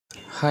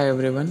Hi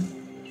everyone,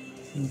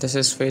 this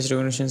is face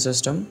recognition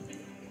system.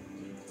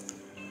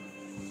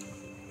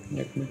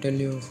 Let me tell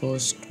you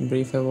first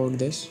brief about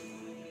this.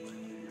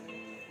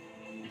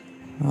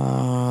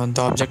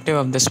 The objective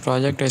of this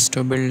project is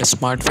to build a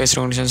smart face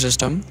recognition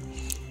system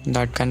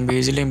that can be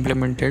easily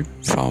implemented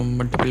from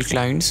multiple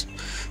clients,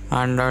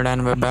 Android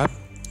and web app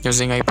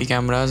using IP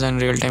cameras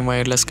and real-time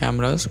wireless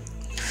cameras.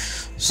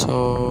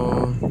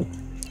 So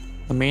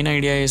the main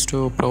idea is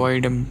to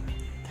provide a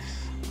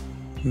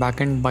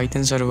backend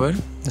Python server,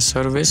 the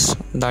service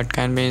that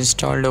can be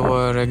installed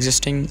over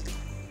existing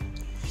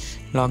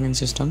login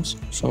systems.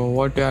 So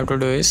what you have to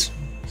do is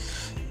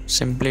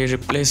simply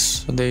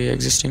replace the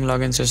existing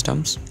login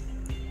systems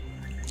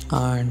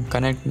and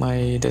connect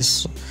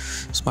this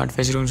smart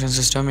face recognition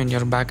system in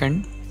your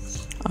backend,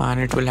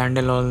 and it will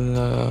handle all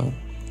the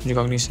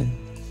recognition.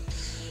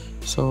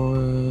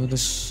 So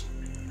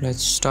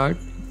let's start.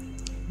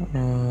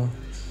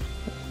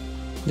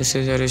 This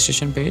is your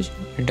registration page.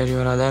 Enter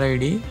your Aadhaar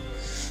ID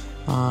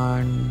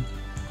and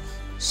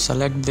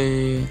select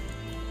the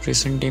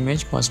recent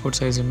image, passport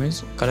size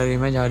image, color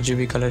image,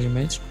 RGB color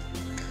image.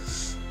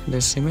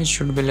 This image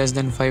should be less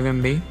than 5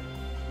 MB.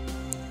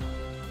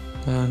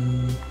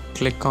 Then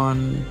click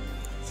on,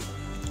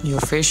 your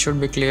face should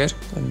be clear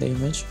in the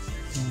image.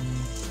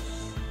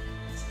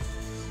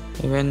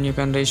 Even you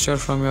can register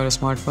from your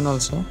smartphone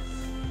also,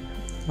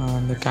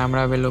 and the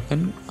camera will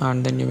open,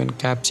 and then you can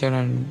capture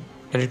and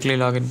directly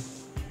log in.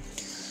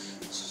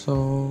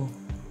 So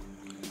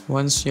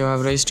once you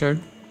have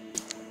registered,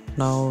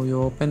 now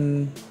you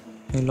open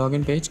the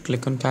login page,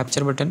 click on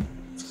capture button.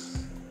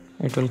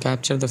 It will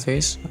capture the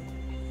face,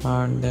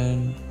 and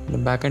then the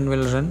backend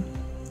will run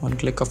on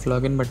click of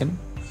login button.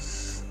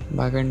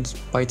 Backend's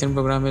Python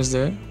program is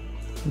there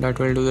that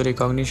will do the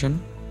recognition.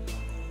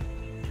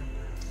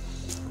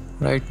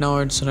 Right now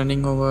it's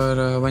running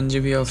over 1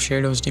 GB of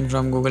shared hosting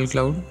from Google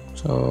Cloud.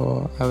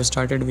 So I have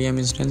started VM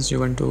instance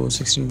Ubuntu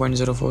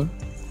 16.04.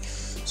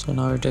 So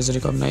now it is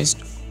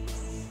recognized.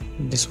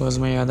 This was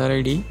my Aadhaar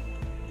ID.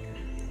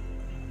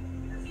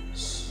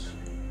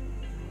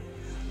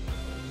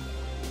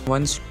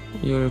 Once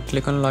you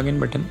click on login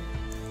button,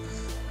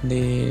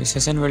 the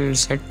session will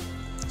set.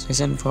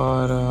 Session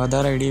for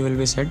Aadhaar ID will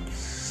be set.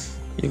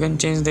 You can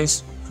change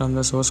this from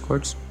the source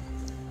codes.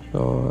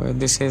 So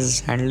this is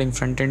handling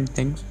front end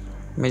things.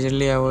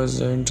 Majorly I was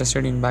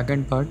interested in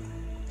backend part.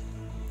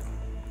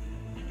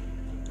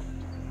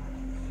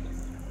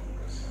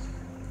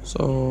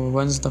 So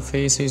once the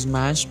face is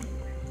matched,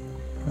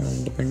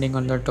 depending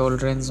on the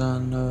tolerance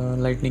and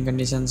lightning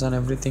conditions and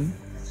everything.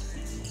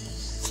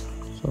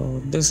 So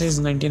this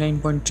is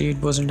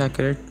 99.38%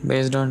 accurate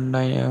based on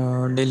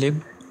DLib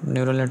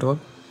neural network.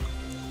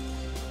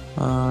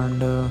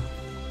 And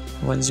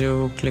once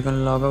you click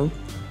on logout,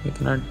 you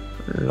cannot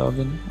log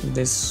in.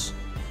 This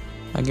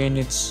again,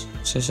 it's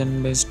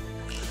session based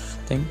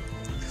thing.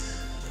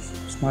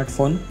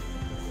 Smartphone,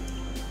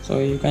 so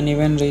you can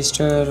even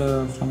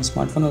register from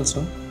smartphone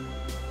also.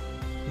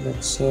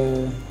 Let's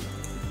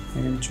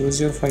you can choose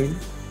your file,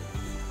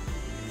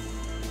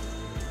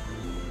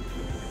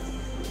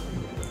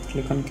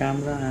 click on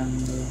camera,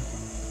 and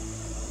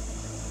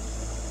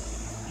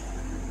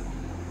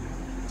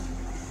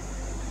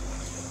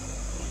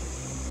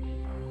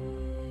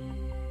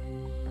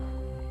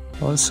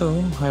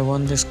also I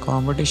won this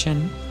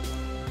competition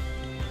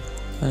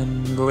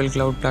in Google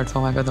Cloud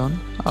Platform Hackathon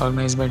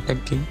organized by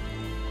TechKey.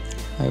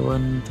 I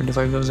won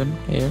 25,000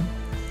 here.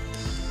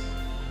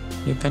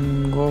 You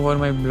can go over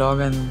my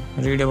blog and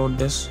read about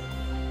this.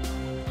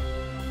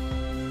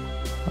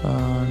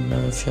 And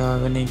if you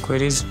have any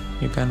queries,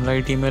 you can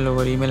write email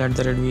over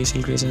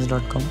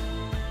email@vaclcreations.com.